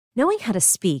Knowing how to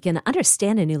speak and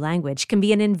understand a new language can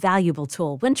be an invaluable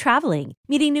tool when traveling,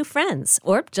 meeting new friends,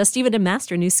 or just even to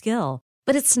master a new skill.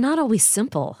 But it's not always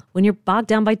simple when you're bogged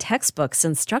down by textbooks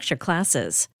and structured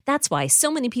classes. That's why so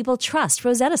many people trust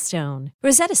Rosetta Stone.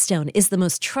 Rosetta Stone is the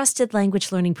most trusted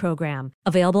language learning program,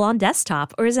 available on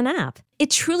desktop or as an app. It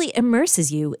truly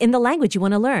immerses you in the language you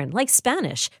want to learn, like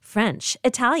Spanish, French,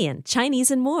 Italian,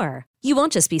 Chinese, and more. You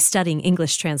won't just be studying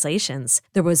English translations.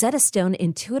 The Rosetta Stone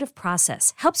intuitive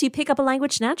process helps you pick up a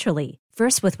language naturally,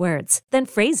 first with words, then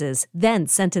phrases, then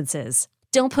sentences.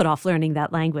 Don't put off learning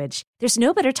that language. There's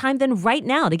no better time than right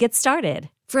now to get started.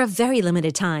 For a very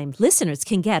limited time, listeners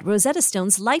can get Rosetta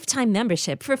Stone's lifetime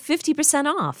membership for 50%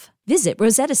 off. Visit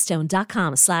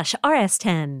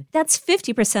rosettastone.com/rs10. That's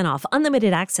 50% off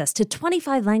unlimited access to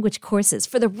 25 language courses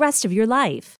for the rest of your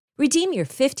life. Redeem your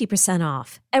 50%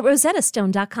 off at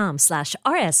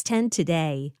rosettastone.com/rs10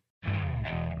 today.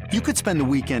 You could spend the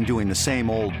weekend doing the same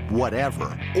old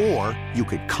whatever, or you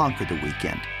could conquer the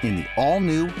weekend in the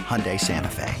all-new Hyundai Santa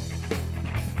Fe.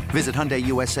 Visit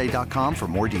HyundaiUSA.com for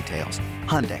more details.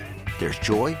 Hyundai, there's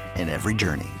joy in every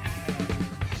journey.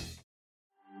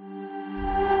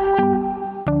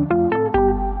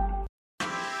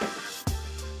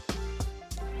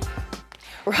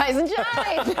 Rise and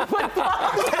shine. Here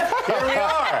we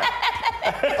are.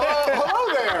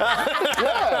 Hello there.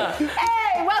 Yeah.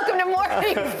 Hey, welcome to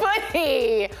Morning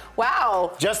Footy.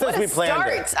 Wow. Just as we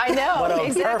planned it. I know. What a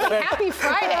exactly. perfect- Happy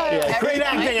Friday. Yeah, great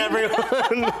acting,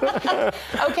 everyone.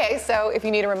 Okay, so if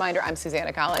you need a reminder, I'm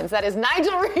Susanna Collins. That is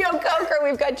Nigel Rio-Coker.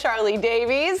 We've got Charlie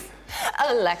Davies,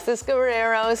 Alexis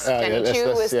Guerreros, Jenny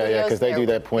Chu with Yeah, because they do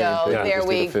their point. There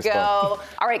we go.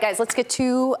 All right, guys, let's get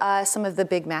to some of the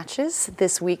big matches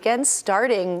this weekend,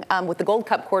 starting with the Gold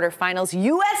Cup quarterfinals.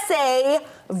 USA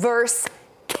versus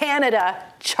Canada.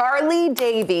 Charlie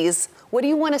Davies, what do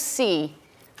you want to see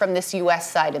from this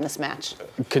U.S. side in this match?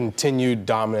 Continued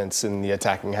dominance in the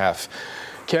attacking half.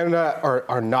 Canada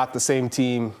are not the same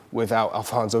team without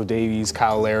Alphonso Davies,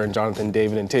 Kyle Larin, Jonathan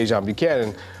David, and Tajon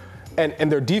Buchanan.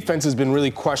 And their defense has been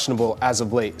really questionable as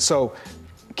of late. So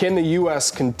can the U.S.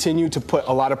 continue to put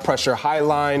a lot of pressure, high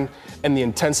line, and the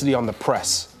intensity on the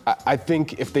press? I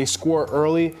think if they score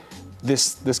early,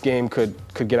 this game could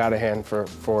get out of hand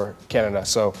for Canada.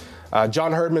 So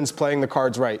John Herdman's playing the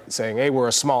cards right, saying, hey, we're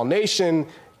a small nation.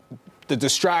 The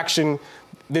distraction,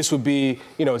 this would be,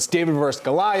 it's David versus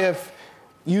Goliath,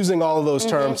 using all of those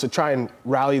terms to try and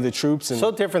rally the troops and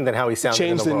so different than how he sounded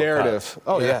change in the narrative. Cup.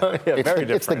 Oh, yeah. Very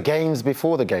different. It's the games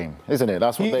before the game, isn't it?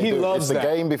 That's what they do. Loves it's the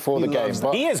that. game before the game.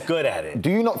 But he is good at it. do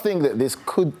you not think that this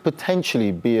could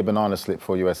potentially be a banana slip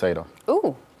for USA, though?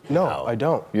 Ooh. No, I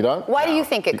don't. You don't? Why do you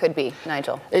think it could be,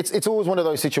 Nigel? It's always one of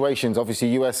those situations. Obviously,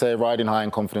 USA are riding high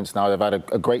in confidence now. They've had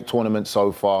a great tournament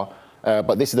so far.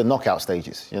 But this is the knockout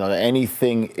stages.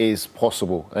 Anything is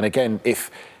possible. And again,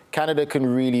 if Canada can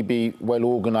really be well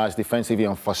organised defensively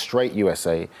and frustrate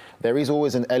USA, there is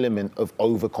always an element of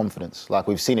overconfidence. Like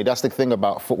we've seen it. That's the thing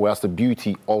about football. That's the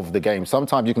beauty of the game.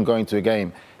 Sometimes you can go into a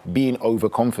game being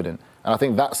overconfident. And I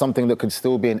think that's something that could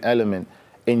still be an element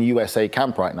in USA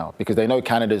camp right now, because they know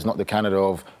Canada is not the Canada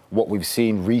of what we've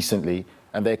seen recently.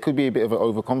 And there could be a bit of an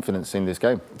overconfidence in this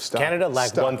game. Canada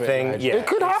lacked one thing. Yeah, it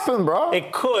could happen, bro.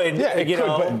 It could. Yeah, it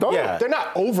could, but yeah. they're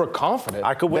not overconfident.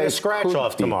 I could win a scratch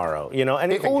off tomorrow.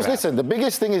 Anything. Listen, the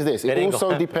biggest thing is this. It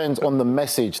also depends on the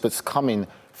message that's coming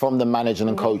from the manager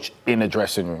and coach in a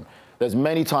dressing room. There's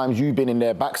many times you've been in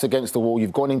their backs against the wall.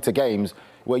 You've gone into games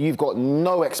where you've got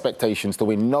no expectations to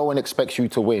win. No one expects you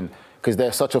to win because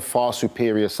they're such a far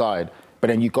superior side. But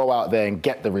then you go out there and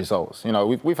get the results.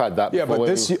 We've had that before.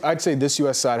 Yeah, but I'd say this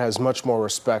U.S. side has much more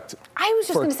respect I was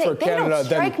just going to say, they don't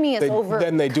strike me as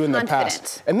than they do in the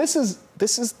past. And this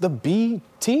is the B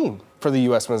team for the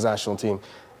U.S. men's national team.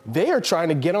 They are trying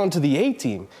to get onto the A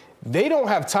team. They don't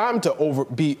have time to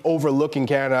be overlooking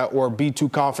Canada or be too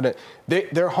confident.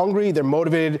 They're hungry, they're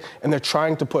motivated, and they're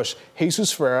trying to push.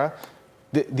 Jesus Ferreira,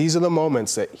 these are the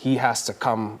moments that he has to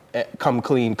come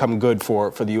clean, come good for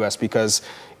the U.S. because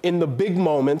in the big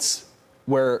moments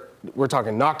where we're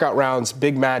talking knockout rounds,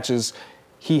 big matches,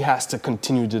 he has to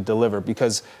continue to deliver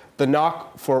because the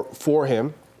knock for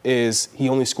him is he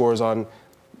only scores on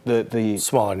the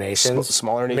smaller nations,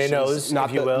 minnows,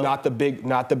 not the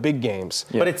big games.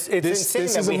 Yeah. But it's insane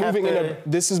that we have to...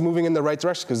 This is moving in the right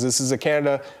direction because this is a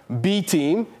Canada B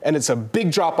team and it's a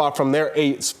big drop off from their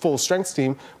A full strength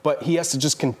team. But he has to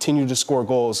just continue to score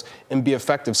goals and be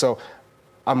effective. So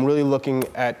I'm really looking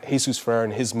at Jesus Ferreira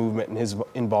and his movement and his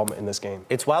involvement in this game.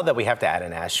 It's wild that we have to add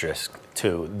an asterisk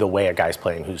to the way a guy's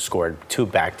playing who scored 2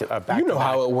 back-to-back. You know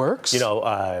how it works.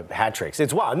 Hat tricks.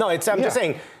 It's wild. No, I'm just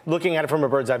saying, looking at it from a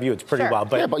bird's eye view, it's pretty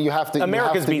wild. But you have to.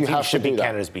 America's B team should be that.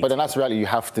 Canada's B team. But then that's reality. You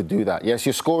have to do that. Yes,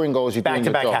 you're scoring goals. You're doing your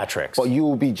job. Back-to-back hat tricks. But you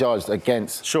will be judged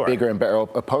against bigger and better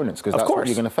opponents because that's what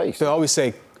you're going to face. They always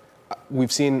say,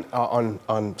 we've seen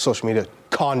on social media,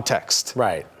 context.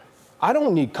 Right. I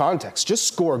don't need context. Just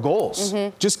score goals.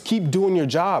 Just keep doing your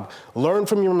job. Learn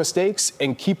from your mistakes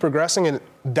and keep progressing. And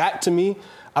that, to me,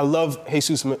 I love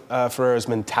Jesus Ferreira's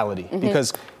mentality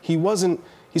because he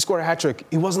scored a hat trick.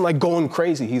 He wasn't like going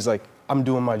crazy. He's like, I'm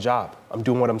doing my job. I'm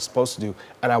doing what I'm supposed to do,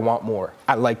 and I want more.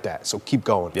 I like that, so keep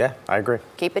going. Yeah, I agree.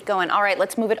 Keep it going. All right,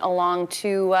 let's move it along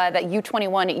to that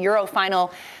U21 Euro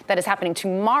final that is happening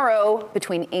tomorrow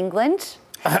between England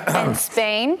and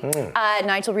Spain.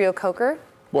 Nigel Rio-Coker.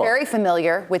 Very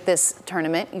familiar with this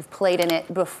tournament. You've played in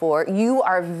it before. You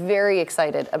are very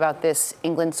excited about this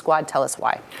England squad. Tell us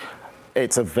why.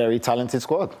 It's a very talented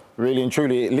squad. Really and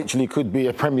truly, it literally could be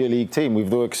a Premier League team with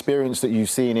the experience that you've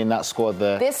seen in that squad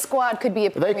there. This squad could be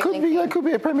a Premier League team. They could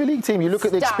be a Premier League team. You look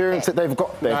at the experience that they've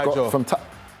got.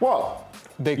 What?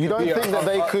 You don't think that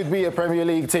they could be a Premier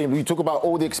League team? You talk about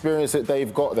all the experience that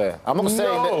they've got there. I'm not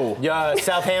saying that. Yeah,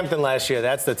 Southampton last year.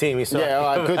 That's the team you saw. Yeah,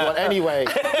 all right, good one. Anyway,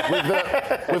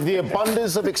 with the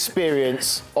abundance of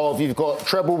experience of you've got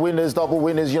treble winners, double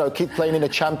winners, kids playing in the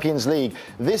Champions League.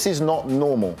 This is not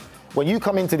normal. When you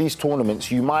come into these tournaments,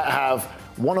 you might have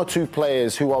 1 or 2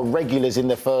 players who are regulars in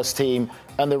the first team,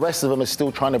 and the rest of them are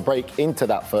still trying to break into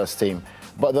that first team.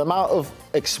 But the amount of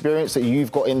experience that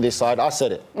you've got in this side, I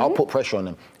said it, I'll put pressure on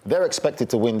them. They're expected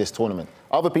to win this tournament.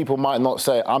 Other people might not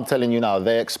say it. I'm telling you now,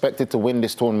 they're expected to win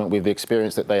this tournament with the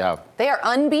experience that they have. They are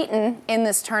unbeaten in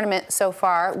this tournament so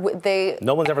far.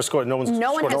 No one's ever scored. No one has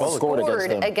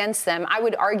scored against them. I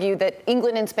would argue that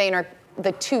England and Spain are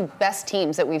the 2 best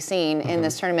teams that we've seen in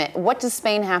this tournament. What does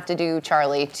Spain have to do,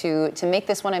 Charlie, to make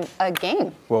this one a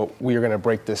game? Well, we are going to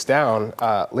break this down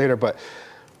later, but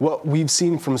what we've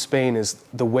seen from Spain is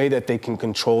the way that they can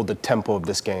control the tempo of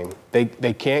this game.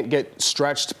 They can't get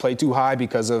stretched, play too high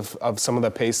because of some of the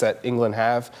pace that England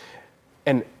have.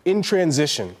 And in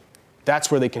transition,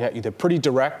 that's where they can hit you. They're pretty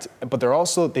direct, but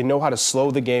they know how to slow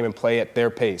the game and play at their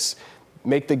pace.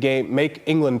 Make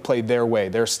England play their way,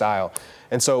 their style.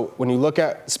 And so when you look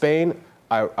at Spain,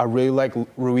 I really like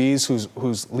Ruiz,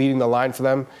 who's leading the line for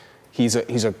them. He's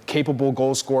a capable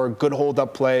goal scorer, good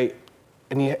hold-up play,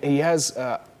 and he has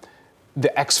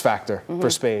the X factor for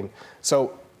Spain.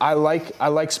 So I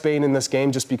like Spain in this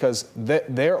game just because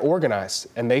they're organized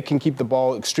and they can keep the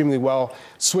ball extremely well,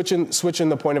 switching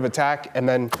the point of attack, and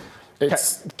then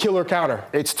it's killer counter.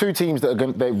 It's 2 teams that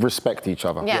they respect each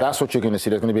other. Yeah. That's what you're going to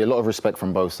see. There's going to be a lot of respect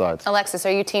from both sides. Alexis,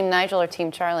 are you Team Nigel or Team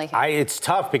Charlie? It's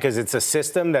tough because it's a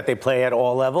system that they play at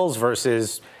all levels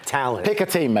versus talent. Pick a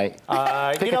team, mate.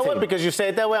 You know what? Because you say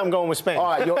it that way, I'm going with Spain.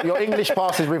 All right, your English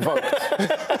pass is revoked.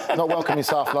 Not welcome in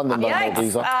South London, though,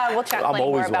 Lisa. We'll chat plenty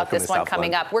more about this one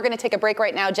coming up. We're going to take a break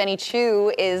right now. Jenny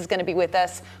Chu is going to be with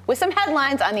us with some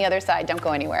headlines on the other side. Don't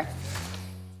go anywhere.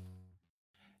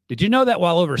 Did you know that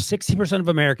while over 60% of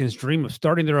Americans dream of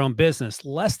starting their own business,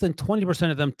 less than 20%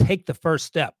 of them take the first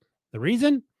step? The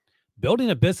reason? Building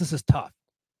a business is tough.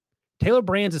 Taylor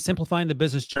Brands is simplifying the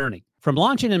business journey. From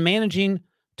launching and managing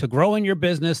to growing your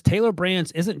business, Taylor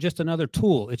Brands isn't just another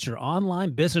tool. It's your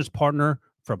online business partner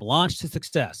from launch to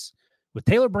success. With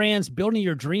Taylor Brands, building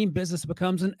your dream business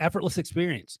becomes an effortless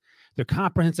experience. Their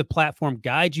comprehensive platform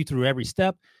guides you through every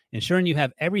step, ensuring you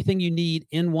have everything you need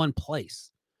in one place.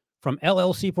 From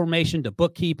LLC formation to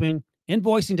bookkeeping,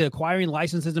 invoicing to acquiring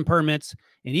licenses and permits,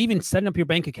 and even setting up your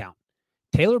bank account,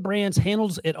 Taylor Brands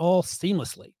handles it all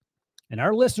seamlessly. And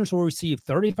our listeners will receive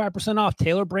 35% off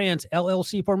Taylor Brands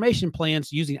LLC formation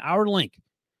plans using our link,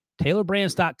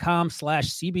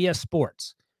 taylorbrands.com/CBS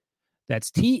Sports. That's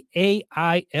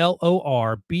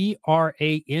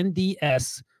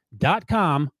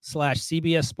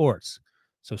TAILORBRANDS.com/CBS Sports.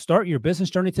 So start your business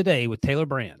journey today with Taylor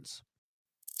Brands.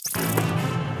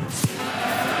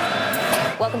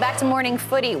 Welcome back to Morning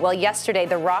Footy. Well, yesterday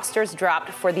the rosters dropped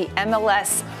for the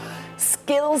MLS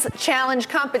Skills Challenge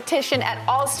competition at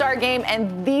All-Star Game,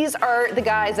 and these are the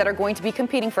guys that are going to be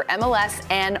competing for MLS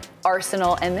and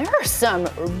Arsenal, and there are some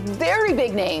very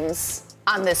big names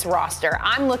on this roster.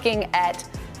 I'm looking at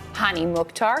Hani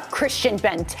Mukhtar, Christian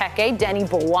Benteke, Denny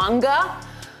Bouanga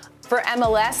for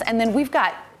MLS, and then we've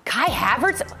got Kai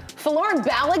Havertz, Folarin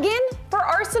Balogun for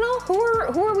Arsenal.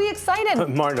 Who are we excited?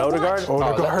 Martin Odegaard.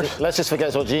 Let's just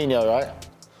forget Jorginho, right?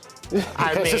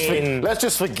 Let's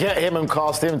just forget him and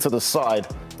cast him to the side.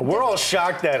 We're all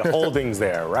shocked that Holding's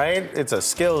there, right? It's a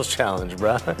skills challenge,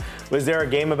 bro. Was there a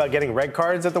game about getting red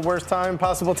cards at the worst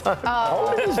possible time?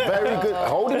 Holding is very good.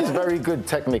 Holding is very good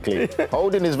technically.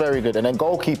 Holding is very good. And then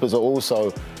goalkeepers are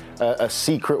also a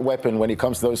secret weapon when it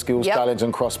comes to those skills challenge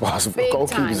and crossbars. Big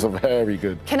Goalkeepers time. are very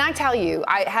good. Can I tell you,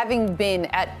 having been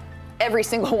at every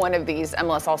single one of these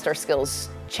MLS All-Star Skills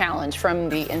Challenge from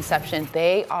the inception,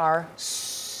 they are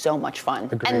so much fun.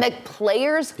 Agreed. And the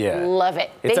players love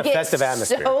it. It's they a get festive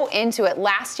atmosphere. So into it.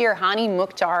 Last year, Hani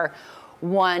Mukhtar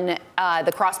won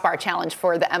the crossbar challenge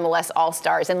for the MLS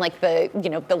All-Stars, and like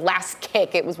the last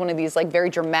kick, it was one of these like very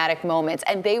dramatic moments,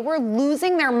 and they were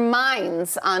losing their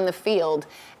minds on the field.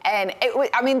 And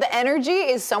the energy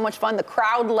is so much fun. The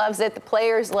crowd loves it. The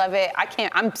players love it.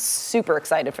 I'm super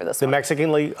excited for this The one.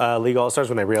 Mexican League All-Stars,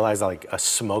 when they realized like a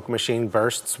smoke machine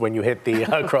bursts when you hit the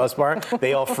crossbar,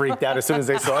 they all freaked out as soon as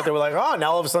they saw it. They were like, oh,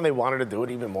 now all of a sudden they wanted to do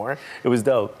it even more. It was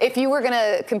dope. If you were going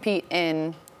to compete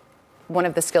in one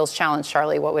of the skills challenge,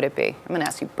 Charlie, what would it be? I'm going to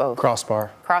ask you both. Crossbar.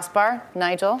 Crossbar?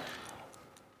 Nigel?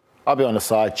 I'll be on the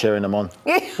side cheering them on.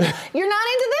 You're not into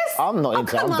this? I'm not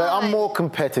into it. I'm more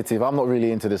competitive. I'm not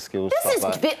really into the skills This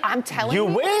stuff. is I'm telling you.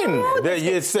 You win. This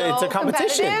is It's a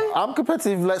competition. competitive. I'm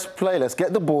competitive. Let's play. Let's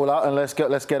get the ball out and let's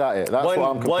get at it. That's what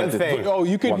I'm competitive. One thing. Oh,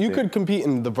 you could compete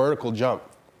in the vertical jump.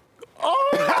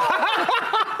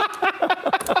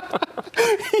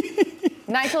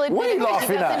 Nigel, What are you admitted that laughing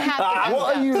he doesn't at? have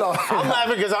What are you laughing I'm at?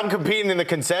 laughing because I'm competing in the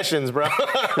concessions, bro.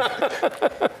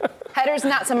 Header's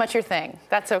not so much your thing.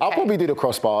 That's okay. I'll probably do the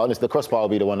crossbar. Honestly, the crossbar will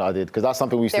be the one that I did because that's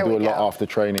something we used to do a lot after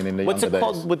training in the What's younger it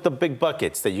called days. with the big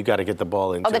buckets that you got to get the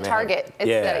ball into? Oh, the target.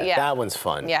 It's that one's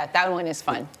fun. Yeah, that one is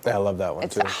fun. I love that one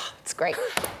too. It's great.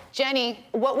 Jenny,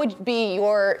 what would be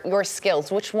your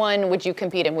skills? Which one would you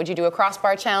compete in? Would you do a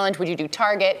crossbar challenge? Would you do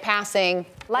target, passing?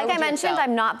 Like I mentioned,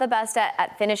 I'm not the best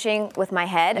at finishing with my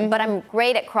head, but I'm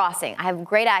great at crossing. I have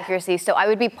great accuracy, so I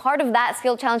would be part of that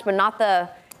skill challenge, but not the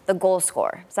goal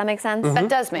score. Does that make sense? That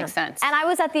does make sense. And I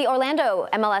was at the Orlando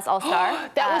MLS All-Star.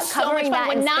 That was so covering much fun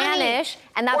that in when Nani- Spanish,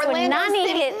 and that's Orlando when Nani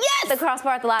City, hit yes! the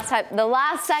crossbar at the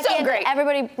last second. great.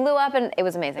 Everybody blew up, and it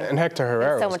was amazing. And Hector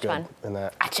Herrera so was much good fun. in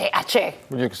that. Ache.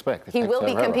 What do you expect? He will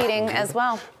be competing as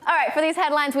well. All right, for these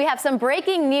headlines, we have some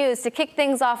breaking news to kick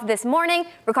things off this morning.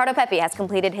 Ricardo Pepi has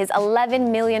completed his $11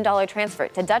 million transfer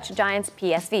to Dutch Giants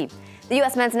PSV. The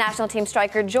U.S. men's national team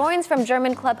striker joins from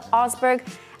German club Augsburg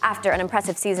after an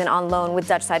impressive season on loan with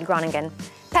Dutch side Groningen.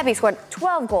 Pepi scored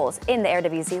 12 goals in the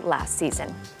Eredivisie last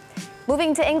season.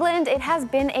 Moving to England, it has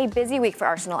been a busy week for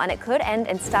Arsenal, and it could end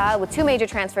in style with two major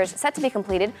transfers set to be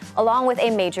completed, along with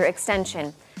a major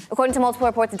extension. According to multiple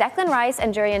reports, Declan Rice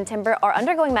and Jurrien Timber are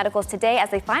undergoing medicals today as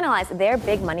they finalize their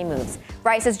big money moves.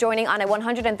 Rice is joining on a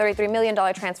 $133 million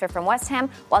transfer from West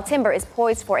Ham, while Timber is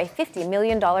poised for a $50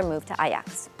 million move to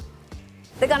Ajax.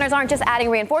 The Gunners aren't just adding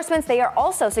reinforcements, they are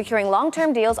also securing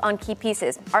long-term deals on key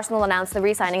pieces. Arsenal announced the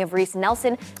re-signing of Reece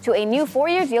Nelson to a new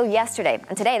 4-year deal yesterday,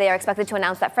 and today they are expected to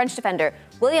announce that French defender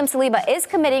William Saliba is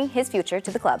committing his future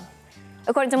to the club.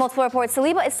 According to multiple reports,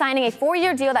 Saliba is signing a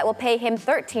 4-year deal that will pay him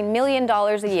 $13 million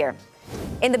a year.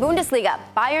 In the Bundesliga,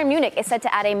 Bayern Munich is set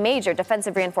to add a major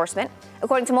defensive reinforcement.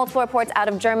 According to multiple reports out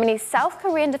of Germany, South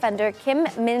Korean defender Kim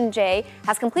Min-jae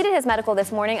has completed his medical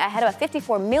this morning ahead of a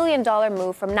 $54 million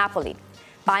move from Napoli.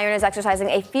 Bayern is exercising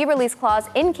a fee release clause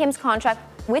in Kim's contract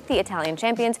with the Italian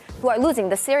champions, who are losing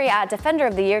the Serie A Defender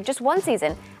of the Year just one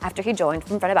season after he joined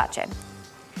from Fenerbahce.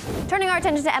 Turning our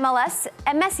attention to MLS,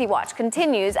 a Messi watch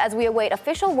continues as we await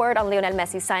official word on Lionel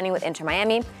Messi's signing with Inter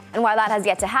Miami. And while that has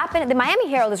yet to happen, the Miami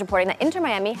Herald is reporting that Inter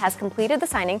Miami has completed the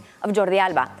signing of Jordi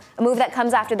Alba, a move that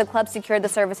comes after the club secured the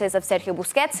services of Sergio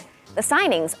Busquets. The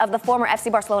signings of the former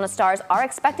FC Barcelona stars are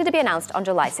expected to be announced on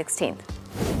July 16th.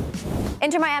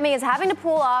 Inter Miami is having to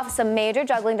pull off some major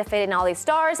juggling to fit in all these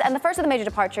stars, and the first of the major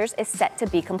departures is set to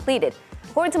be completed.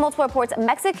 According to multiple reports,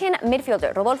 Mexican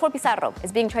midfielder Rodolfo Pizarro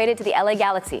is being traded to the LA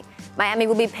Galaxy. Miami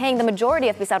will be paying the majority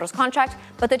of Pizarro's contract,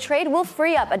 but the trade will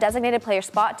free up a designated player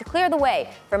spot to clear the way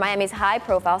for Miami's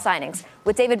high-profile signings,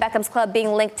 with David Beckham's club being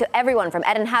linked to everyone from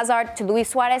Eden Hazard to Luis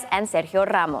Suarez and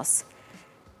Sergio Ramos.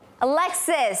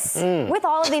 Alexis, with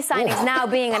all of these signings now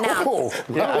being announced.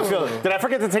 Did I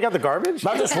forget to take out the garbage?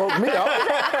 That just woke me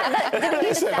up. Didn't mean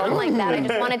to sound like that. I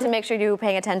just wanted to make sure you were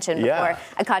paying attention before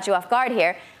I caught you off guard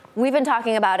here. We've been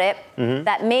talking about it,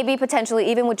 that maybe potentially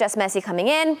even with just Messi coming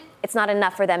in, it's not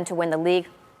enough for them to win the league.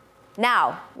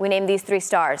 Now, we name these three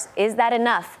stars. Is that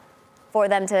enough for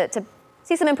them to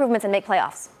see some improvements and make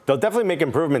playoffs? They'll definitely make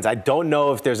improvements. I don't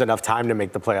know if there's enough time to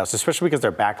make the playoffs, especially because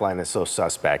their back line is so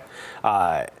suspect.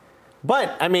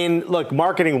 But, I mean, look,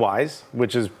 marketing-wise,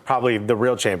 which is probably the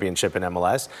real championship in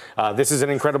MLS, this is an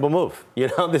incredible move.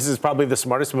 This is probably the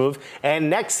smartest move. And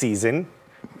next season,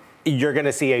 you're going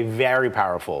to see a very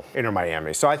powerful Inter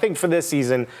Miami. So I think for this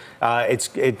season,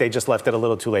 they just left it a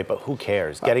little too late. But who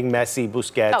cares? Getting Messi,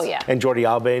 Busquets, and Jordi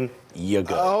Alba, you're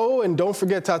good. Oh, and don't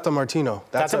forget Tata Martino.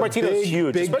 Tata Martino's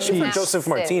huge, especially for Joseph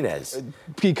Martinez.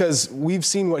 Because we've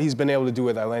seen what he's been able to do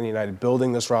with Atlanta United,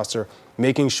 building this roster,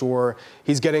 making sure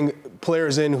he's getting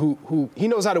players in who he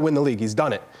knows how to win the league. He's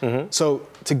done it. Mm-hmm. So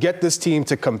to get this team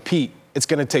to compete, it's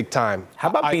going to take time. How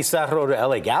about Pizarro to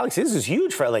LA Galaxy? This is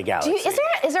huge for LA Galaxy.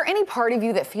 Is there any part of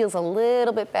you that feels a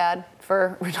little bit bad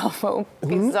for Rodolfo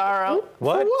Pizarro?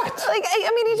 What? For what?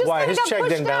 I mean, he just kind of got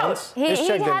pushed out. He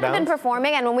hadn't been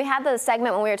performing, and when we had the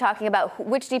segment when we were talking about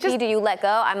which DP do you let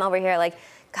go, I'm over here like,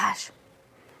 gosh,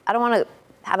 I don't want to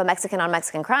have a Mexican on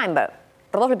Mexican crime, but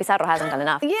Rodolfo Pizarro hasn't done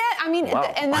enough. Yeah, I mean,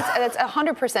 and that's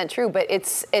 100% true, but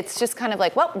it's just kind of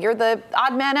like, well, you're the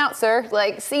odd man out, sir.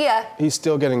 Like, see ya. He's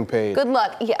still getting paid. Good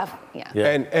luck. Yeah.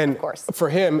 And of course. For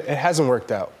him, it hasn't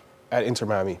worked out at Inter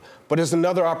Miami. But there's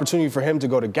another opportunity for him to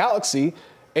go to Galaxy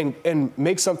and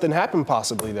make something happen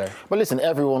possibly there. But listen,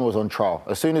 everyone was on trial.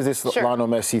 As soon as this Lionel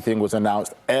Messi thing was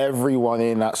announced, everyone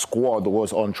in that squad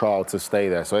was on trial to stay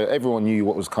there. So everyone knew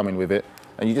what was coming with it.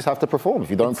 And you just have to perform. If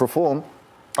you don't perform...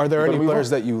 Are there any players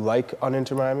that you like on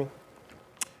Inter Miami?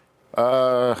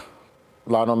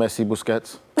 Lionel Messi,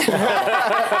 Busquets.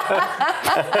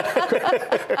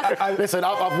 Listen,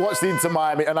 I've watched Inter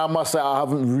Miami, and I must say I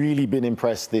haven't really been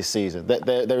impressed this season.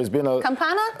 There has been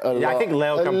Campana? I think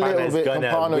Leo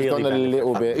Campana's done a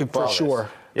little bit. For sure.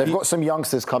 They've got some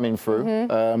youngsters coming through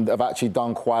that have actually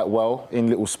done quite well in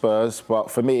little spurs. But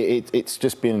for me, it's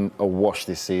just been a wash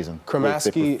this season.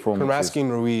 Cremaschi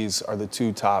and Ruiz are the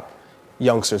two top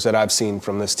youngsters that I've seen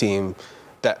from this team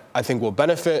that I think will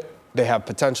benefit. They have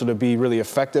potential to be really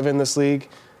effective in this league.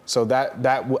 So that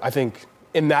I think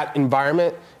in that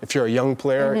environment, if you're a young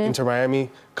player, Inter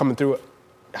Miami coming through,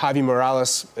 Javi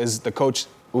Morales is the coach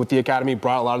with the academy,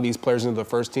 brought a lot of these players into the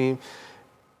first team.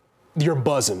 You're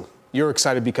buzzing. You're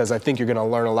excited because I think you're going to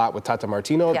learn a lot with Tata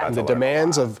Martino and the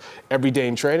demands of everyday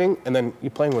in training, and then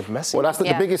you're playing with Messi. Well, that's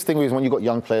the biggest thing is when you've got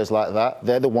young players like that,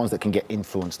 they're the ones that can get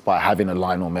influenced by having a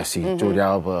Lionel Messi, Jordi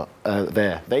Alba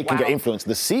there. They can get influenced.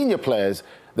 The senior players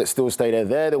that still stay there,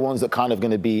 they're the ones that kind of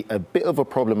going to be a bit of a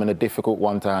problem and a difficult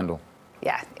one to handle.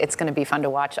 Yeah, it's going to be fun to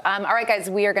watch. All right, guys,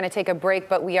 we are going to take a break,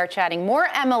 but we are chatting more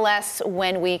MLS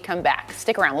when we come back.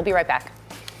 Stick around. We'll be right back.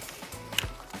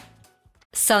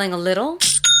 Selling a little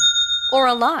or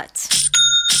a lot?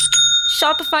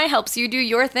 Shopify helps you do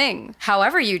your thing,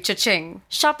 however you cha-ching.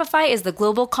 Shopify is the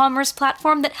global commerce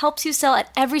platform that helps you sell at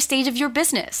every stage of your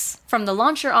business. From the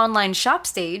launch your online shop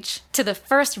stage, to the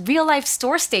first real-life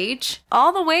store stage,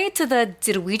 all the way to the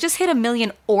did we just hit 1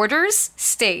 million orders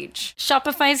stage.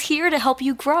 Shopify is here to help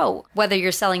you grow. Whether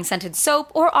you're selling scented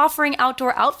soap or offering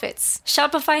outdoor outfits,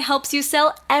 Shopify helps you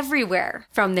sell everywhere.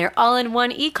 From their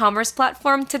all-in-one e-commerce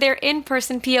platform to their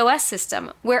in-person POS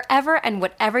system, wherever and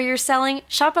whatever you're selling,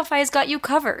 Shopify's got you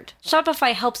covered.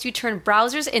 Shopify helps you turn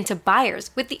browsers into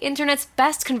buyers with the internet's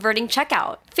best converting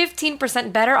checkout.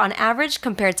 15% better on average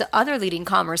compared to other leading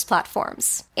commerce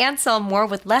platforms. And sell more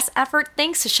with less effort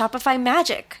thanks to Shopify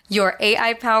Magic, your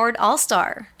AI-powered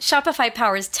all-star. Shopify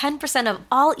powers 10% of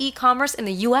all e-commerce in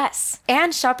the US.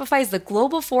 And Shopify is the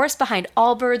global force behind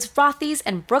Allbirds, Rothy's,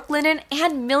 and Brooklinen,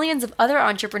 and millions of other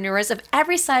entrepreneurs of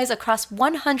every size across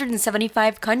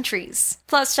 175 countries.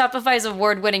 Plus, Shopify's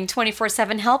award-winning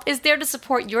 24/7 help is there to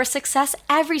support your success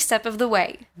every step of the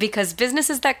way. Because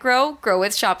businesses that grow, grow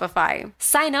with Shopify.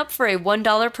 Sign up for a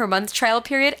 $1 per month trial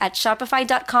period at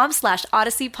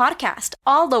shopify.com/Odyssey Podcast,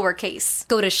 all lowercase.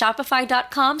 Go to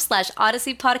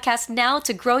shopify.com/Odyssey Podcast now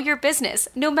to grow your business,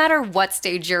 no matter what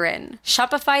stage you're in.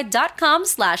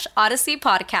 Shopify.com/Odyssey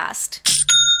Podcast.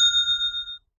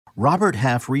 Robert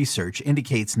Half research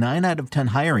indicates 9 out of 10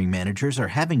 hiring managers are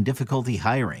having difficulty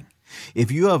hiring.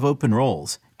 If you have open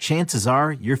roles, chances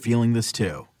are you're feeling this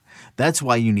too. That's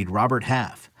why you need Robert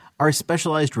Half. Our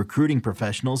specialized recruiting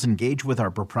professionals engage with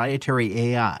our proprietary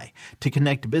AI to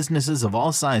connect businesses of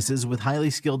all sizes with highly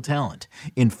skilled talent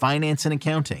in finance and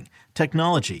accounting,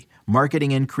 technology,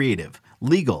 marketing and creative,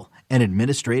 legal, and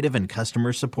administrative and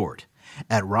customer support.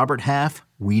 At Robert Half,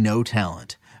 we know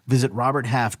talent. Visit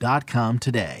roberthalf.com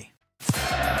today.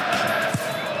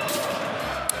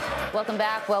 Welcome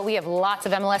back. Well, we have lots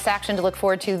of MLS action to look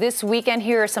forward to this weekend.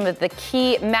 Here are some of the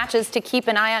key matches to keep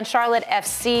an eye on. Charlotte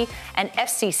FC and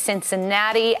FC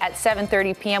Cincinnati at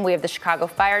 7:30 p.m. We have the Chicago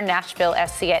Fire, Nashville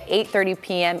SC at 8:30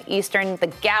 p.m. Eastern. The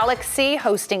Galaxy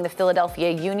hosting the Philadelphia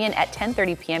Union at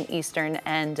 10:30 p.m. Eastern.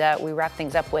 And we wrap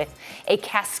things up with a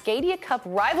Cascadia Cup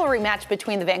rivalry match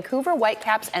between the Vancouver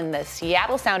Whitecaps and the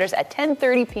Seattle Sounders at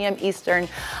 10:30 p.m. Eastern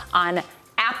on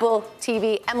Apple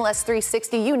TV, MLS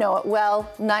 360. You know it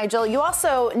well, Nigel. You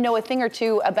also know a thing or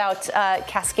two about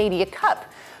Cascadia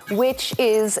Cup, which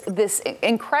is this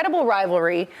incredible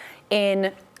rivalry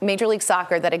in Major League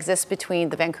Soccer that exists between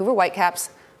the Vancouver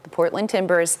Whitecaps, the Portland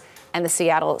Timbers, and the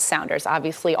Seattle Sounders.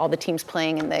 Obviously, all the teams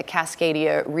playing in the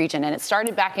Cascadia region. And it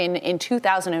started back in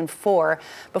 2004,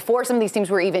 before some of these teams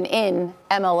were even in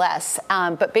MLS.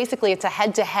 But basically, it's a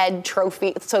head-to-head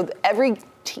trophy. So every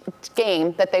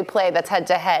game that they play that's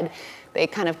head-to-head, they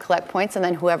kind of collect points, and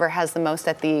then whoever has the most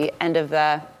at the end of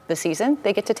the season,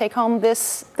 they get to take home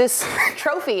this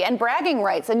trophy and bragging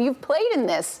rights. And you've played in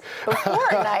this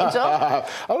before, Nigel. I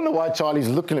don't know why Charlie's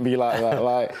looking at me like that.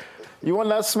 Like, you want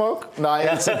that smoke? No,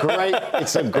 it's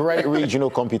a great regional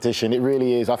competition. It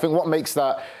really is. I think what makes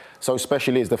that so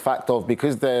special is the fact of,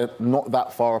 because they're not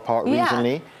that far apart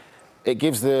regionally, it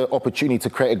gives the opportunity to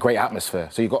create a great atmosphere.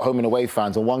 So you've got home and away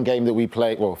fans. And one game that we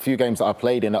played, well, a few games that I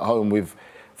played in at home with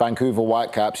Vancouver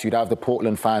Whitecaps, you'd have the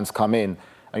Portland fans come in.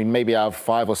 I mean, maybe I have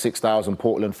 5,000 or 6,000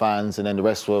 Portland fans, and then the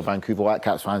rest were Vancouver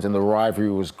Whitecaps fans, and the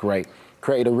rivalry was great.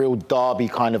 Created a real derby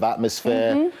kind of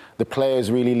atmosphere. Mm-hmm. The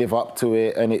players really live up to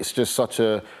it, and it's just such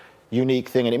a unique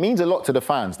thing. And it means a lot to the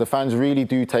fans. The fans really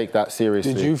do take that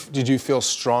seriously. Did you feel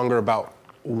stronger about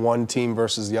one team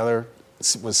versus the other?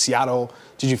 Was Seattle,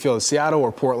 did you feel that Seattle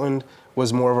or Portland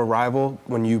was more of a rival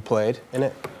when you played in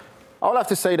it? I would have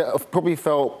to say that I probably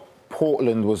felt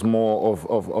Portland was more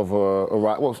of a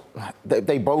rival. Well,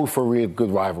 they both are really good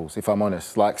rivals, if I'm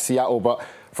honest, like Seattle. But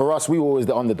for us, we were always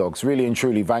the underdogs, really and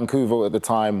truly. Vancouver at the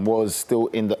time was still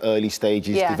in the early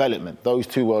stages development. Those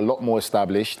two were a lot more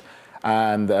established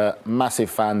and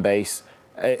massive fan base.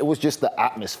 It was just the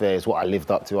atmosphere is what I lived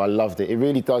up to. I loved it. It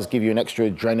really does give you an extra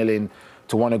adrenaline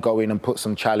to want to go in and put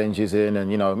some challenges in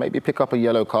and, you know, maybe pick up a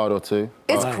yellow card or two.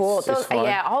 It's cool.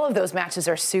 All of those matches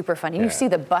are super fun. You see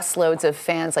the busloads of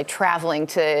fans like traveling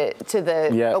to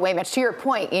the away match. To your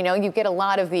point, you know, you get a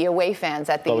lot of the away fans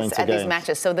at these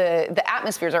matches. So the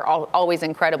atmospheres are always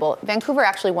incredible. Vancouver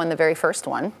actually won the very first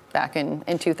one back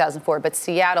in 2004, but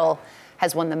Seattle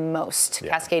has won the most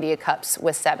Cascadia Cups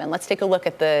with 7. Let's take a look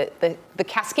at the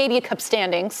Cascadia Cup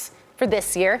standings for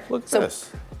this year. Look at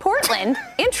this. Portland,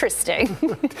 interesting.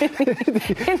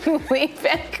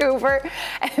 Vancouver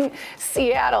and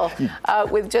Seattle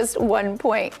with just 1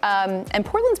 point. And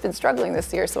Portland's been struggling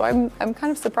this year, so I'm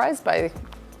kind of surprised by.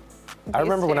 I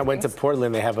remember when I went to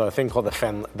Portland, they have a thing called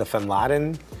the Fen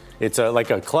Laden. It's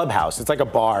like a clubhouse. It's like a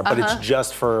bar, but it's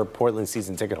just for Portland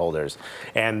season ticket holders.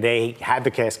 And they had the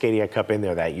Cascadia Cup in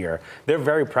there that year. They're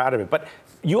very proud of it. But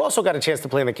you also got a chance to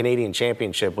play in the Canadian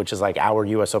Championship, which is like our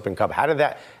U.S. Open Cup. How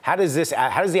does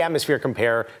the atmosphere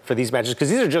compare for these matches? Because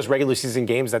these are just regular season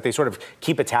games that they sort of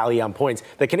keep a tally on points.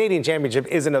 The Canadian Championship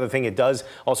is another thing. It does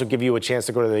also give you a chance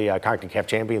to go to the CONCACAF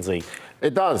Champions League.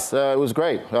 It does. It was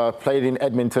great. Played in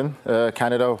Edmonton,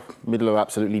 Canada, middle of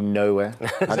absolutely nowhere.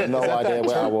 I had no idea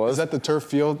where I was. Is that the turf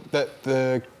field that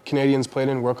the Canadians played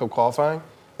in World Cup qualifying?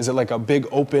 Is it like a big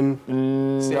open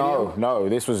stadium? No.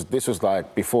 This was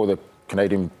like before the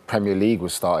Canadian Premier League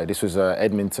was started. This was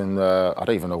Edmonton. I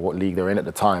don't even know what league they're in at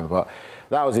the time, but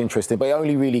that was interesting. But it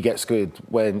only really gets good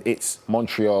when it's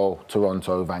Montreal,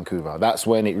 Toronto, Vancouver. That's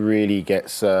when it really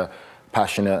gets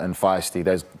passionate and feisty.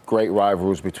 There's great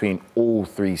rivals between all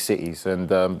three cities, and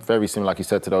very similar, like you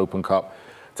said, to the Open Cup.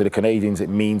 To the Canadians, it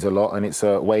means a lot, and it's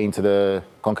a way into the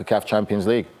CONCACAF Champions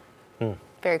League.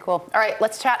 Very cool. All right,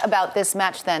 let's chat about this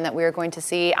match then that we're going to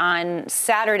see on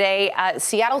Saturday.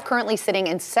 Seattle currently sitting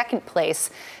in second place,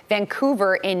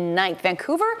 Vancouver in ninth.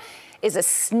 Vancouver is a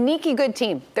sneaky good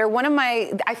team. They're one of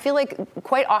I feel like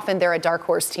quite often they're a dark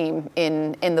horse team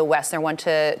in the West. They're one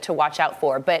to watch out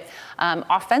for. But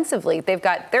offensively, they've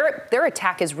got their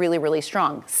attack is really, really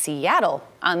strong. Seattle,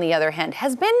 on the other hand,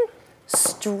 has been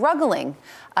struggling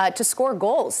to score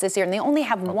goals this year, and they only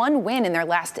have one win in their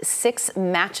last 6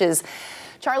 matches.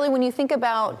 Charlie, when you think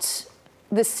about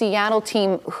the Seattle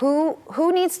team, who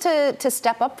needs to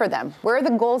step up for them? Where are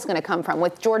the goals going to come from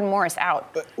with Jordan Morris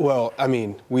out? Well, I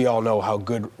mean, we all know how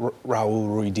good Raul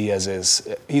Ruidiaz is.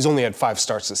 He's only had 5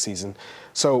 starts this season.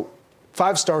 So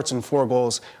 5 starts and 4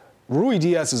 goals.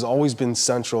 Ruidiaz has always been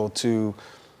central to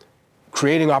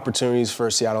creating opportunities for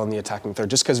Seattle in the attacking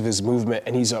third just because of his movement,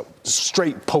 and he's a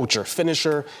straight poacher,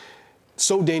 finisher.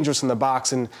 so dangerous in the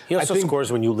box. And he also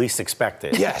scores when you least expect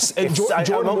it. Yes, and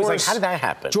Jordan Morris, like, how did that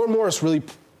happen? Jordan Morris really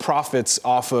profits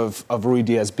off of Rui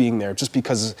Diaz being there, just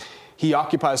because he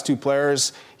occupies two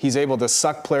players. He's able to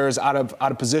suck players out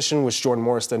of position, which Jordan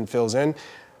Morris then fills in.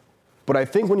 But I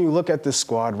think when you look at this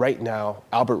squad right now,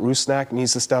 Albert Rusnak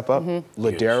needs to step up.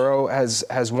 Ladero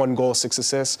has 1 goal, 6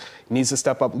 assists. He needs to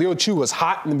step up. Leo Chu was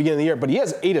hot in the beginning of the year, but he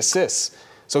has 8 assists.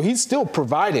 So he's still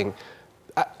providing.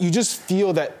 You just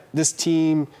feel that this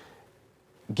team,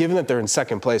 given that they're in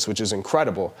second place, which is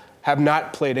incredible, have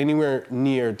not played anywhere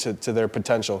near to their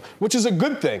potential, which is a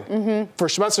good thing. For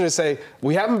Schmetzer to say,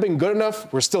 we haven't been good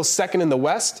enough, we're still second in the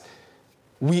West,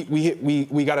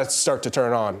 we got to start to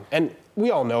turn on. And we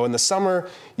all know in the summer,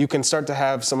 you can start to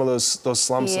have some of those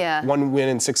slumps, 1 win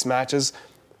in 6 matches.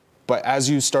 But as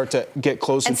you start to get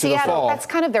closer to Seattle, the fall, that's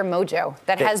kind of their mojo.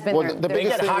 That has been the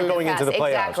biggest thing going into the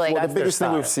playoffs. Exactly. Well, the biggest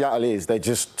thing with Seattle is they're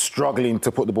just struggling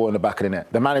to put the ball in the back of the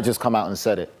net. The manager's come out and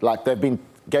said it. Like, they've been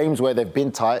games where they've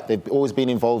been tight, they've always been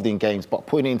involved in games, but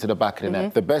putting it into the back of the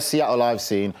net. The best Seattle I've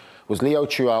seen was Leo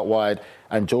Chu out wide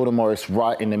and Jordan Morris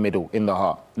right in the middle, in the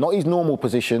heart. Not his normal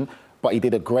position, but he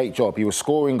did a great job. He was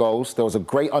scoring goals. There was a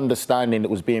great understanding that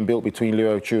was being built between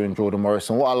Leo Chu and Jordan Morris.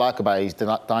 And what I like about it is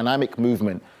the dynamic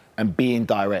movement and being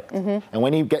direct. And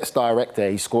when he gets direct there,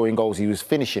 he's scoring goals, he was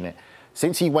finishing it.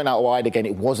 Since he went out wide again,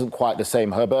 it wasn't quite the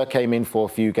same. Herbert came in for a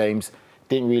few games,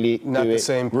 didn't really Not do the it.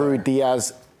 same Rui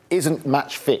Diaz isn't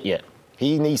match fit yet.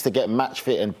 He needs to get match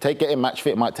fit, and getting match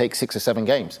fit might take 6 or 7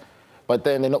 games. But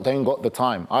then they haven't got the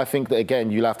time. I think that, again,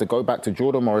 you'll have to go back to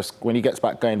Jordan Morris when he gets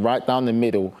back going right down the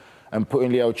middle and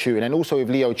putting Leo Chu. And then also with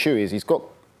Leo Chu he's got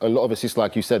a lot of assists,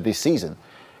 like you said, this season.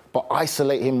 But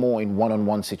isolate him more in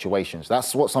one-on-one situations.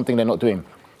 That's something they're not doing.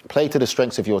 Play to the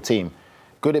strengths of your team.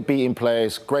 Good at beating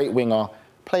players, great winger.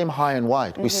 Play him high and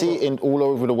wide. We see it all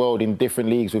over the world in different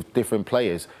leagues with different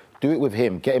players. Do it with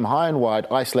him. Get him high and wide,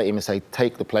 isolate him and say,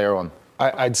 take the player on.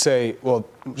 I'd say, well,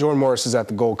 Jordan Morris is at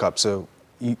the Gold Cup, so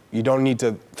you don't need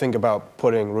to think about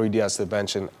putting Rui Diaz to the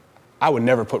bench. And I would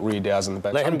never put Rui Diaz on the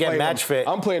bench. Let him get match fit.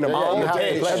 I'm playing him all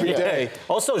day, every day.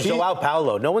 Also, Joao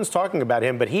Paulo. No one's talking about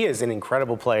him, but he is an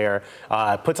incredible player.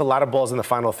 Puts a lot of balls in the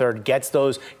final third. Gives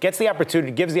the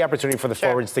opportunity for the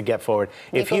forwards to get forward.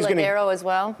 Nico Ladero as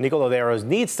well. Nico Ladero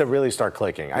needs to really start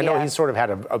clicking. I know he's sort of had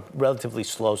a relatively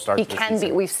slow start. He can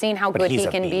be. We've seen how good he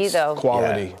can be, though.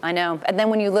 Quality. Yeah. I know. And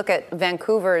then when you look at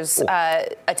Vancouver's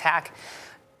attack,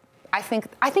 I think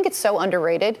it's so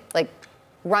underrated. Like,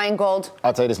 Ryan Gold.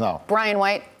 I'll tell you this now. Brian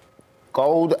White.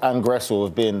 Gold and Gressel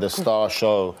have been the star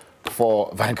show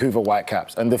for Vancouver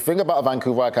Whitecaps. And the thing about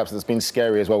Vancouver Whitecaps that's been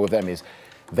scary as well with them is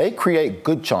they create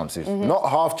good chances, not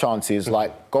half chances,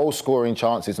 like goal-scoring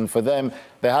chances. And for them,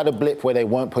 they had a blip where they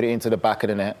weren't put it into the back of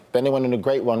the net. Then they went on a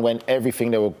great one when everything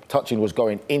they were touching was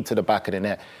going into the back of the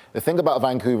net. The thing about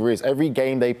Vancouver is every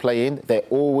game they play in, they're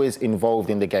always involved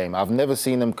in the game. I've never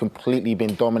seen them completely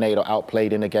been dominated or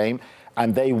outplayed in a game.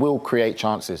 And they will create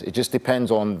chances. It just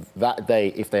depends on that day,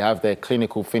 if they have their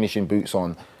clinical finishing boots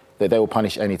on, that they will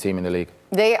punish any team in the league.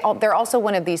 They're also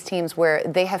one of these teams where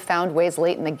they have found ways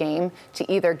late in the game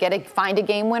to either find a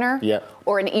game winner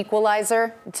or an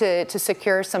equalizer to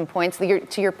secure some points.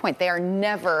 To your point, they're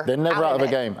never out of a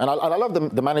game. And I love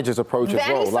the manager's approach as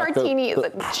well. Vanni Sartini is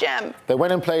a gem. They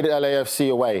went and played at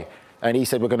LAFC away. And he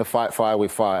said, we're going to fight fire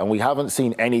with fire. And we haven't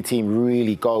seen any team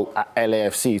really go at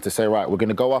LAFC to say, right, we're going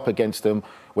to go up against them.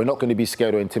 We're not going to be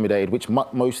scared or intimidated, which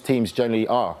most teams generally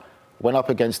are. Went up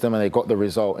against them and they got the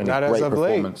result in a great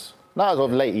performance. Not as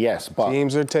of late, yes. But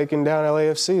teams are taking down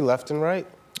LAFC left and right.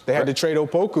 They had to trade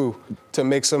Opoku to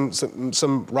make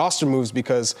some roster moves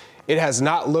because it has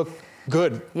not looked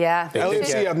good. Yeah.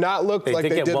 LAFC have not looked like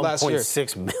they did last year. They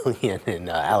did get $1.6 million in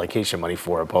allocation money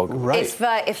for Opoku. Right.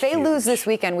 If they lose this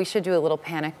weekend, we should do a little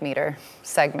panic meter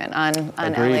segment on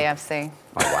LAFC.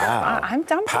 Oh, wow. I'm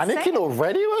done. Panicking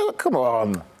already? Well, come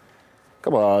on.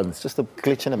 It's just a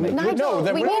glitch in the matrix. No,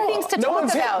 we need things to talk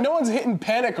about. No one's hitting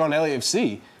panic on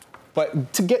LAFC.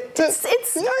 But to get to... It's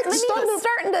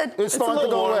starting to a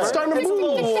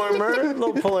little warmer. A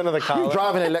little pull into the collar. You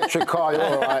drive an electric car, you're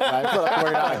all right, man. It's not like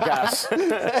running out of gas.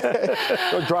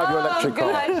 Go drive your electric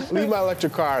car. Leave my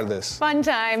electric car out of this. Fun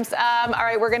times. All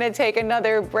right, we're going to take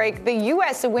another break. The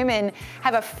U.S. women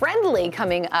have a friendly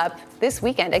coming up this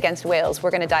weekend against Wales.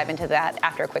 We're going to dive into that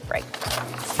after a quick break.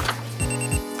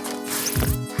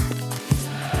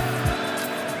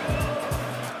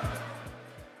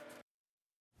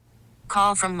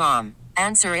 Call from mom.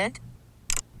 Answer it.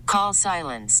 Call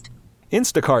silenced.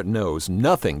 Instacart knows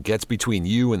nothing gets between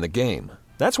you and the game.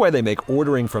 That's why they make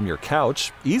ordering from your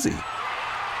couch easy.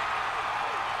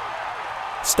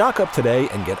 Stock up today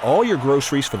and get all your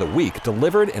groceries for the week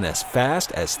delivered in as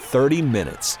fast as 30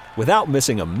 minutes without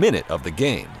missing a minute of the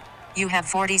game. You have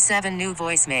 47 new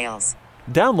voicemails.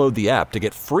 Download the app to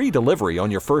get free delivery on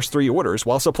your first 3 orders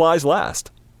while supplies last.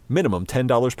 Minimum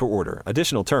 $10 per order.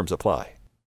 Additional terms apply.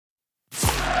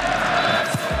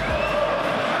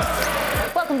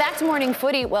 Welcome back to Morning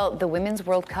Footy. Well, the Women's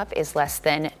World Cup is less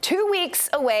than 2 weeks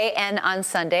away, and on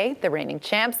Sunday, the reigning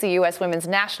champs, the U.S. Women's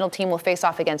National Team, will face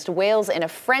off against Wales in a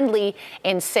friendly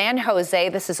in San Jose.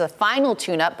 This is a final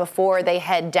tune-up before they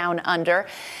head down under.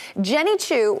 Jenny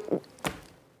Chu,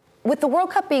 with the World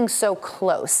Cup being so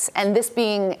close and this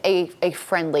being a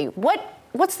friendly,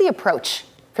 what's the approach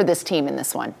for this team in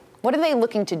this one? What are they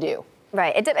looking to do?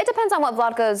 Right. It depends on what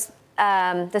Vlatko's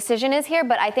decision is here,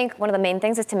 but I think one of the main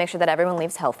things is to make sure that everyone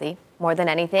leaves healthy more than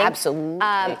anything. Absolutely.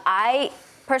 I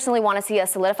personally want to see a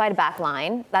solidified back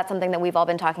line. That's something that we've all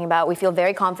been talking about. We feel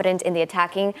very confident in the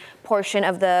attacking portion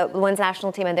of the women's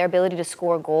national team and their ability to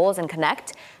score goals and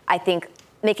connect. I think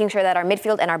making sure that our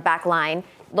midfield and our back line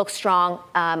looks strong,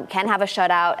 can have a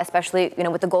shutout, especially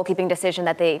with the goalkeeping decision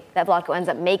that Vlatko ends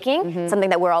up making,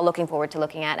 something that we're all looking forward to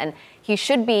looking at. And he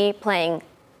should be playing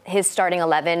his starting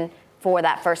 11 for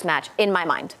that first match, in my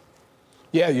mind.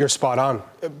 Yeah, you're spot on.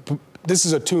 This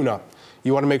is a tune-up.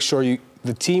 You want to make sure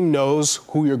the team knows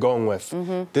who you're going with.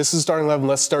 This is starting 11.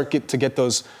 Let's start to get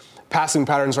those passing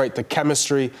patterns right, the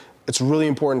chemistry. It's really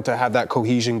important to have that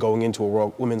cohesion going into a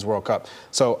Women's World Cup.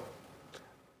 So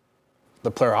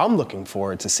the player I'm looking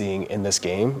forward to seeing in this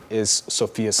game is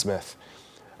Sophia Smith.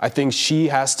 I think she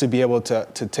has to be able to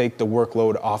take the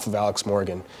workload off of Alex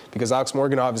Morgan, because Alex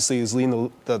Morgan obviously is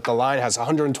leading the line, has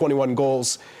 121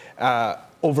 goals,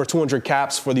 over 200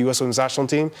 caps for the U.S. Women's National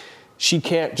Team. She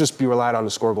can't just be relied on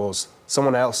to score goals.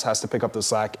 Someone else has to pick up the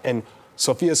slack. And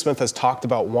Sophia Smith has talked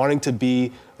about wanting to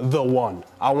be the one.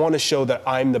 I want to show that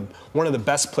I'm one of the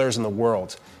best players in the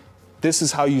world. This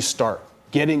is how you start.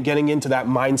 Getting into that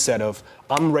mindset of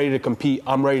I'm ready to compete,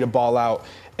 I'm ready to ball out,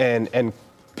 and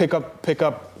pick up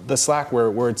the slack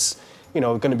where it's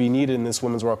going to be needed in this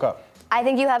Women's World Cup. I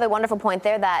think you have a wonderful point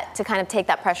there that to kind of take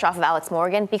that pressure off of Alex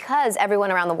Morgan, because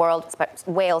everyone around the world,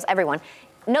 Wales, everyone,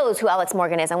 knows who Alex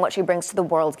Morgan is and what she brings to the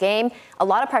world game. A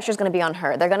lot of pressure is going to be on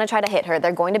her. They're going to try to hit her.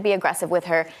 They're going to be aggressive with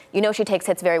her. She takes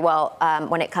hits very well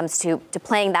when it comes to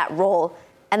playing that role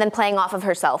and then playing off of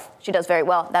herself. She does very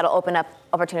well. That'll open up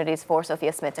opportunities for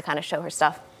Sophia Smith to kind of show her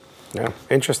stuff. Yeah,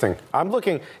 interesting.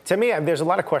 To me, there's a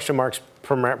lot of question marks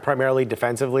primarily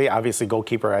defensively. Obviously,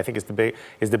 goalkeeper, I think, is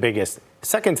the biggest.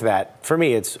 Second to that, for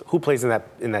me, it's who plays in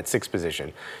that sixth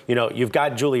position. You've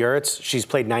got Julie Ertz. She's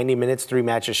played 90 minutes, 3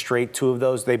 matches straight. 2 of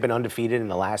those, they've been undefeated in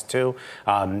the last 2.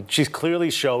 She's clearly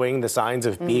showing the signs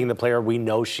of being the player we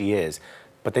know she is.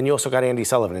 But then you also got Andy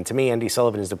Sullivan. And to me, Andy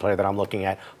Sullivan is the player that I'm looking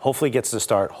at. Hopefully gets the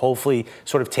start. Hopefully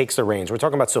sort of takes the reins. We're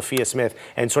talking about Sophia Smith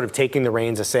and sort of taking the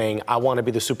reins of saying, I want to be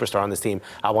the superstar on this team.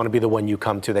 I want to be the one you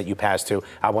come to, that you pass to.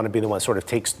 I want to be the one that sort of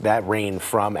takes that reign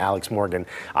from Alex Morgan.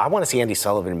 I want to see Andy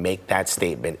Sullivan make that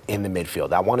statement in the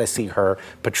midfield. I want to see her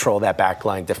patrol that back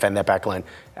line, defend that back line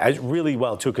really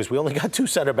well, too, because we only got 2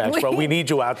 center backs, bro. We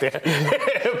need you out there.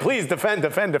 Please defend.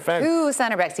 2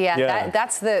 center backs, yeah.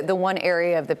 That's the one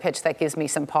area of the pitch that gives me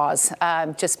some pause,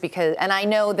 just because. And I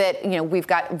know that we've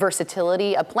got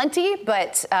versatility aplenty,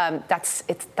 but that's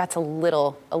a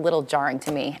little jarring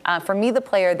to me. For me, the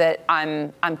player that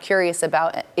I'm curious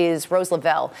about is Rose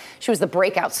Lavelle. She was the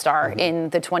breakout star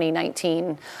in the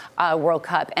 2019 World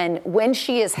Cup, and when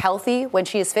she is healthy, when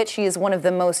she is fit, she is one of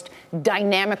the most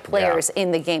dynamic players in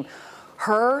the game.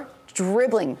 Her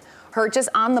dribbling, her just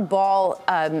on the ball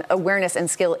awareness and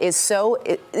skill is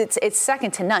it's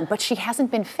second to none. But she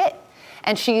hasn't been fit,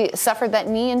 and she suffered that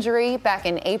knee injury back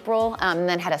in April, and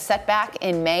then had a setback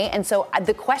in May. And so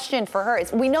the question for her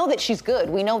is: we know that she's good,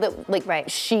 we know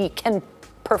that she can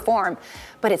perform,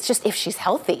 but it's just if she's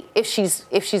healthy, if she's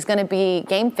going to be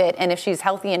game fit, and if she's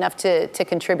healthy enough to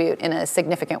contribute in a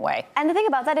significant way. And the thing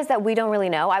about that is that we don't really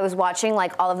know. I was watching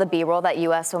all of the B-roll that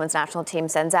U.S. Women's National Team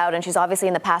sends out, and she's obviously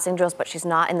in the passing drills, but she's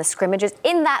not in the scrimmages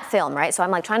in that film, right? So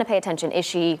I'm trying to pay attention. Is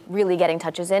she really getting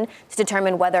touches in to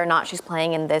determine whether or not she's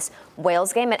playing in this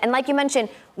Wales game? And like you mentioned,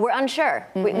 we're unsure.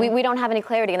 We don't have any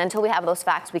clarity, and until we have those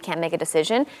facts, we can't make a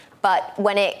decision. But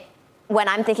when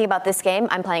I'm thinking about this game,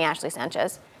 I'm playing Ashley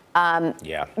Sanchez.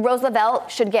 Rose Lavelle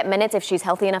should get minutes if she's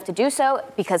healthy enough to do so,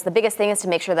 because the biggest thing is to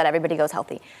make sure that everybody goes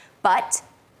healthy. But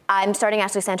I'm starting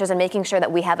Ashley Sanchez and making sure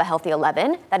that we have a healthy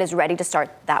 11 that is ready to start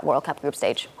that World Cup group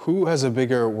stage. Who has a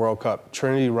bigger World Cup,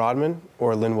 Trinity Rodman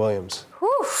or Lynn Williams?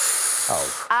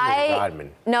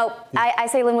 Rodman. No, I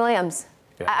say Lynn Williams.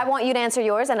 Yeah. I want you to answer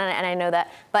yours, and I know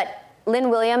that. But Lynn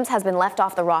Williams has been left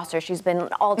off the roster. She's been an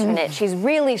alternate. She's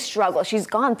really struggled. She's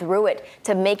gone through it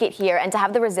to make it here and to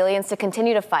have the resilience to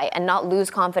continue to fight and not lose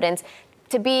confidence,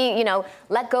 to be,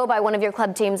 let go by one of your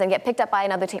club teams and get picked up by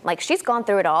another team. Like, she's gone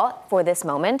through it all for this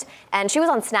moment. And she was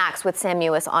on Snacks with Sam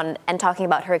Mewis and talking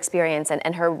about her experience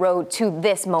and her road to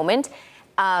this moment.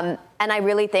 And I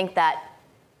really think that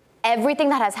everything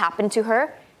that has happened to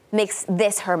her makes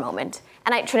this her moment.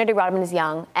 And Trinity Rodman is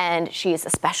young, and she is a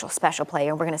special, special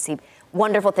player. And we're going to see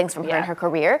wonderful things from her in her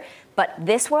career. But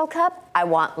this World Cup, I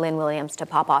want Lynn Williams to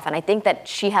pop off. And I think that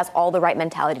she has all the right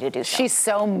mentality to do so. She's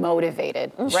so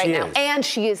motivated right now. And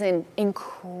she is in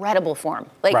incredible form.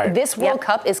 This World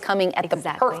Cup is coming at the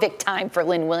perfect time for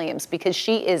Lynn Williams because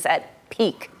she is at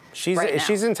peak.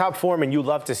 She's in top form, and you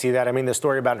love to see that. I mean, the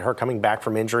story about her coming back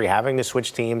from injury, having to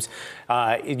switch teams,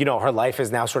 her life is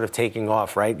now sort of taking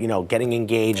off, right? Getting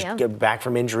engaged, get back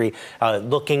from injury,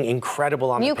 looking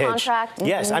incredible on the pitch. New contract.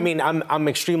 Yes, I mean, I'm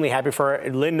extremely happy for her.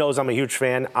 Lynn knows I'm a huge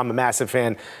fan. I'm a massive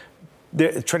fan.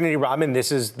 Trinity Rodman,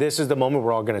 this is the moment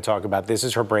we're all going to talk about. This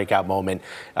is her breakout moment.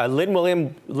 Lynn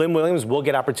Williams will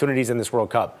get opportunities in this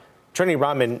World Cup. Trinity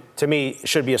Rodman, to me,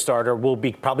 should be a starter. We'll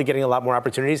be probably getting a lot more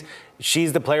opportunities.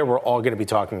 She's the player we're all going to be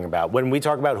talking about. When we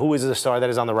talk about who is the star that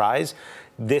is on the rise,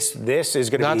 this is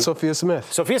going to be... Not Sophia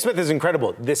Smith. Sophia Smith is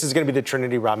incredible. This is going to be the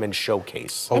Trinity Rodman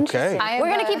showcase. Okay. We're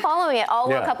going to keep following it all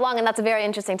World Cup long, and that's a very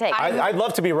interesting take. I'd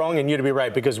love to be wrong and you to be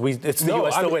right because it's the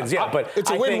U.S. still wins. Yeah, but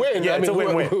it's a win-win. It's a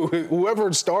win-win.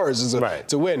 Whoever stars is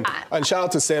a win. And shout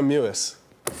out to Sam Mewis.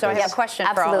 So I have a question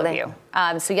for all of you.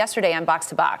 So yesterday on Box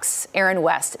to Box, Aaron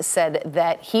West said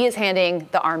that he is handing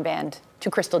the armband to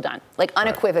Crystal Dunn,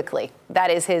 unequivocally. That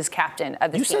is his captain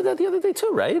of the team. You said that the other day too,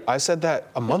 right? I said that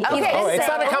a month ago. It's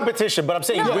not a competition, but I'm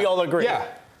saying we all agree. Yeah.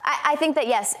 I think that,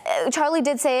 yes, Charlie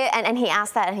did say it, and he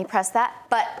asked that, and he pressed that.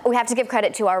 But we have to give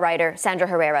credit to our writer, Sandra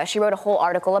Herrera. She wrote a whole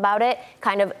article about it,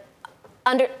 kind of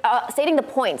stating the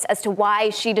points as to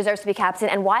why she deserves to be captain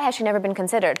and why has she never been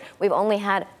considered. We've only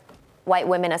had white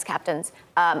women as captains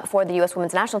for the U.S.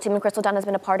 women's national team, and Crystal Dunn has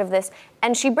been a part of this.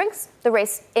 And she brings the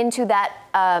race into that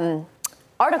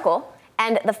article,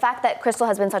 and the fact that Crystal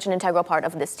has been such an integral part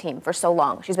of this team for so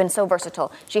long. She's been so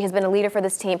versatile. She has been a leader for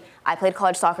this team. I played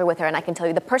college soccer with her, and I can tell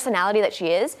you the personality that she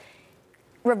is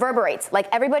reverberates. Like,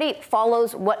 everybody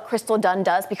follows what Crystal Dunn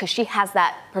does because she has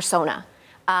that persona.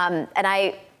 And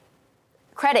I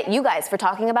credit you guys for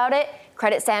talking about it,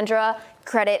 credit Sandra,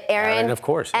 credit Aaron. Of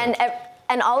course.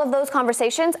 And all of those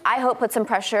conversations, I hope, put some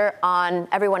pressure on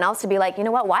everyone else to be like, you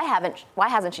know what, why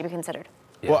hasn't she been considered?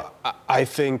 Yeah. Well, I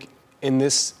think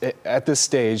at this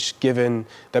stage, given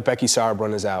that Becky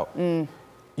Sauerbrunn is out,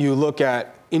 you look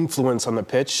at influence on the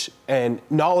pitch and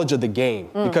knowledge of the game,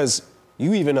 because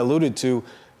you even alluded to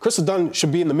Crystal Dunn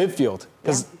should be in the midfield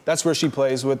because that's where she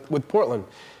plays with Portland.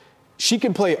 She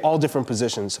can play all different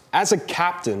positions. As a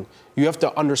captain, you have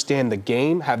to understand the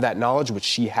game, have that knowledge, which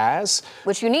she has.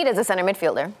 Which you need as a center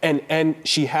midfielder. And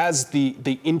she has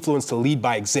the influence to lead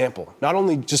by example, not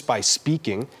only just by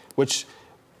speaking, which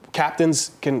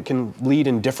captains can lead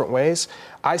in different ways.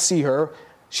 I see her,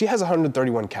 she has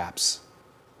 131 caps.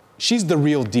 She's the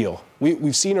real deal.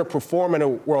 We've seen her perform in a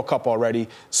World Cup already,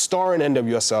 star in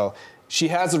NWSL. She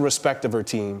has the respect of her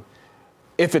team.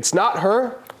 If it's not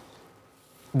her,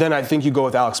 then I think you go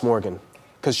with Alex Morgan.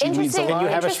 Because she leads the line. Can you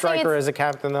have a striker as a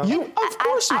captain, though? Of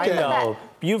course you can. know.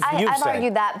 You've I've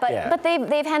argued that, but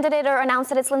they've handed it or announced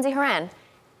that it's Lindsey Horan.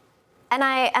 And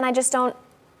I just don't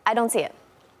see it.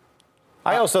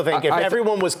 I also think if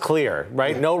everyone was clear,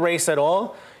 right, no race at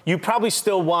all, you probably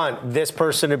still want this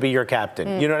person to be your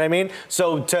captain. You know what I mean?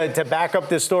 So to back up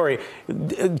this story,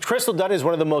 Crystal Dunn is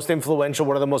one of the most influential,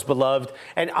 one of the most beloved,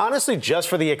 and honestly, just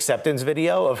for the acceptance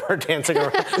video of her dancing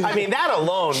around, I mean, that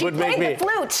alone would make me... She played the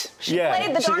flute. She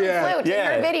played the darn flute in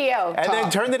her video. And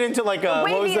then turned it into like a...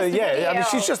 What was the, I mean,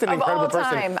 she's just an incredible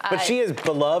person. But she is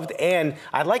beloved, and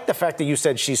I like the fact that you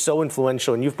said she's so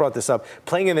influential, and you've brought this up,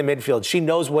 playing in the midfield. She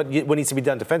knows what needs to be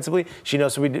done defensively. She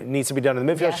knows what needs to be done in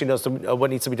the midfield. She knows what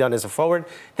needs to be done as a forward.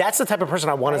 That's the type of person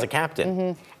I want as a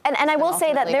captain. And I will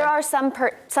say that there are some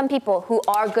people who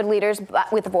are good leaders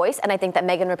with a voice, and I think that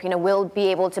Megan Rapinoe will be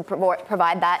able to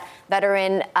provide that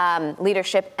veteran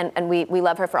leadership, and we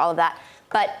love her for all of that.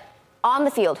 But on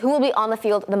the field, who will be on the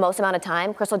field the most amount of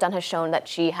time? Crystal Dunn has shown that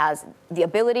she has the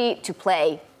ability to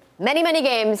play many, many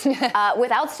games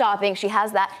without stopping. She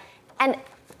has that. And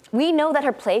we know that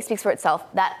her play speaks for itself.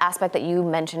 That aspect that you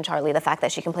mentioned, Charlie, the fact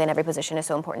that she can play in every position is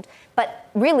so important. But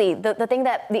really, the thing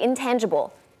the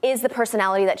intangible is the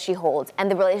personality that she holds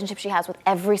and the relationship she has with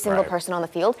every single person on the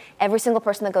field, every single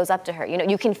person that goes up to her. You know,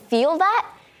 you can feel that,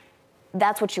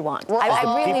 that's what you want.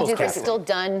 I really do think captain. still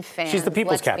done fans. She's the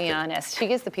people's captain. Let's be honest.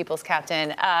 She is the people's captain.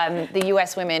 The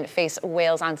U.S. women face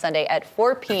Wales on Sunday at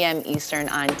 4 p.m. Eastern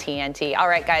on TNT. All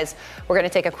right, guys, we're going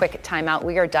to take a quick timeout.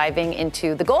 We are diving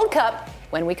into the Gold Cup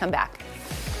when we come back.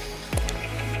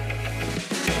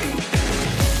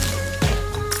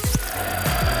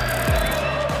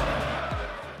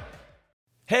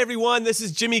 Hey everyone, this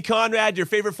is Jimmy Conrad, your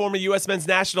favorite former U.S. men's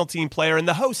national team player and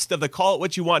the host of the Call It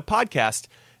What You Want podcast.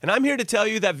 And I'm here to tell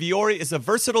you that Vuori is a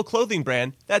versatile clothing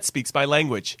brand that speaks my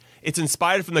language. It's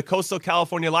inspired from the coastal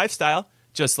California lifestyle,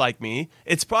 just like me.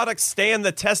 Its products stand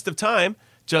the test of time,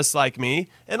 just like me.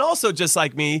 And also just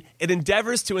like me, it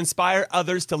endeavors to inspire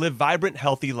others to live vibrant,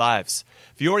 healthy lives.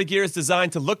 Vuori gear is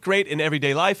designed to look great in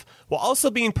everyday life while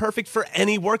also being perfect for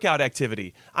any workout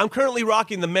activity. I'm currently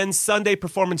rocking the men's Sunday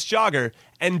Performance Jogger,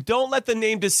 and don't let the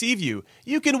name deceive you.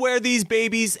 You can wear these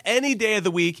babies any day of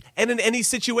the week and in any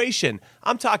situation.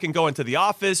 I'm talking going to the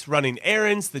office, running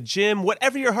errands, the gym,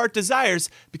 whatever your heart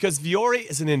desires, because Vuori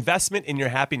is an investment in your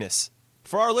happiness.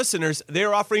 For our listeners, they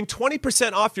are offering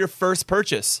 20% off your first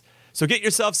purchase. So get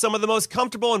yourself some of the most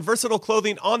comfortable and versatile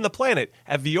clothing on the planet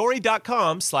at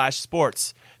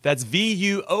vuori.com/sports. That's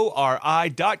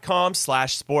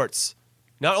VUORI.com/sports.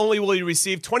 Not only will you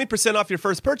receive 20% off your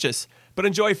first purchase, but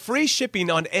enjoy free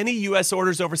shipping on any U.S.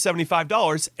 orders over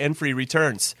 $75 and free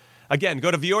returns. Again,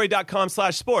 go to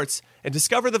vuori.com/sports and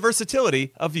discover the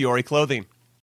versatility of Vuori clothing.